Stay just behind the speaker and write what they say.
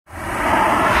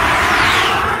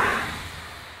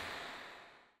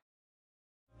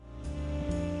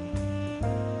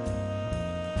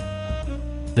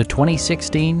The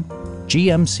 2016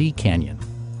 GMC Canyon.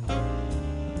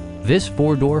 This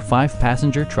four-door,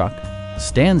 five-passenger truck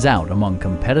stands out among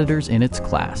competitors in its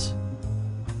class.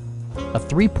 A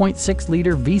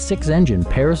 3.6-liter V6 engine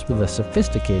pairs with a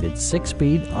sophisticated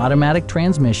 6-speed automatic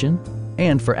transmission,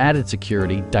 and for added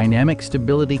security, dynamic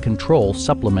stability control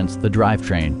supplements the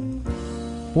drivetrain.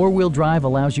 Four-wheel drive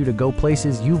allows you to go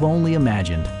places you've only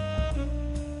imagined.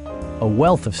 A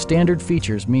wealth of standard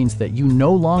features means that you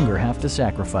no longer have to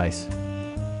sacrifice,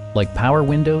 like power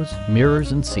windows,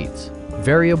 mirrors and seats,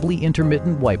 variably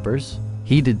intermittent wipers,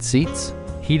 heated seats,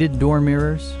 heated door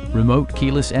mirrors, remote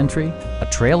keyless entry, a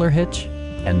trailer hitch,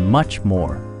 and much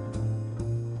more.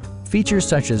 Features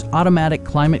such as automatic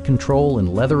climate control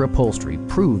and leather upholstery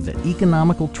prove that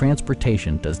economical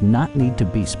transportation does not need to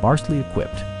be sparsely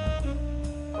equipped.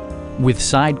 With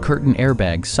side curtain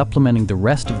airbags supplementing the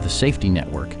rest of the safety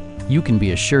network, you can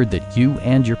be assured that you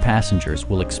and your passengers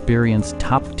will experience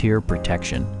top-tier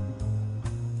protection.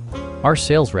 Our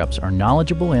sales reps are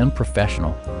knowledgeable and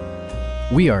professional.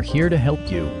 We are here to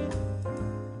help you.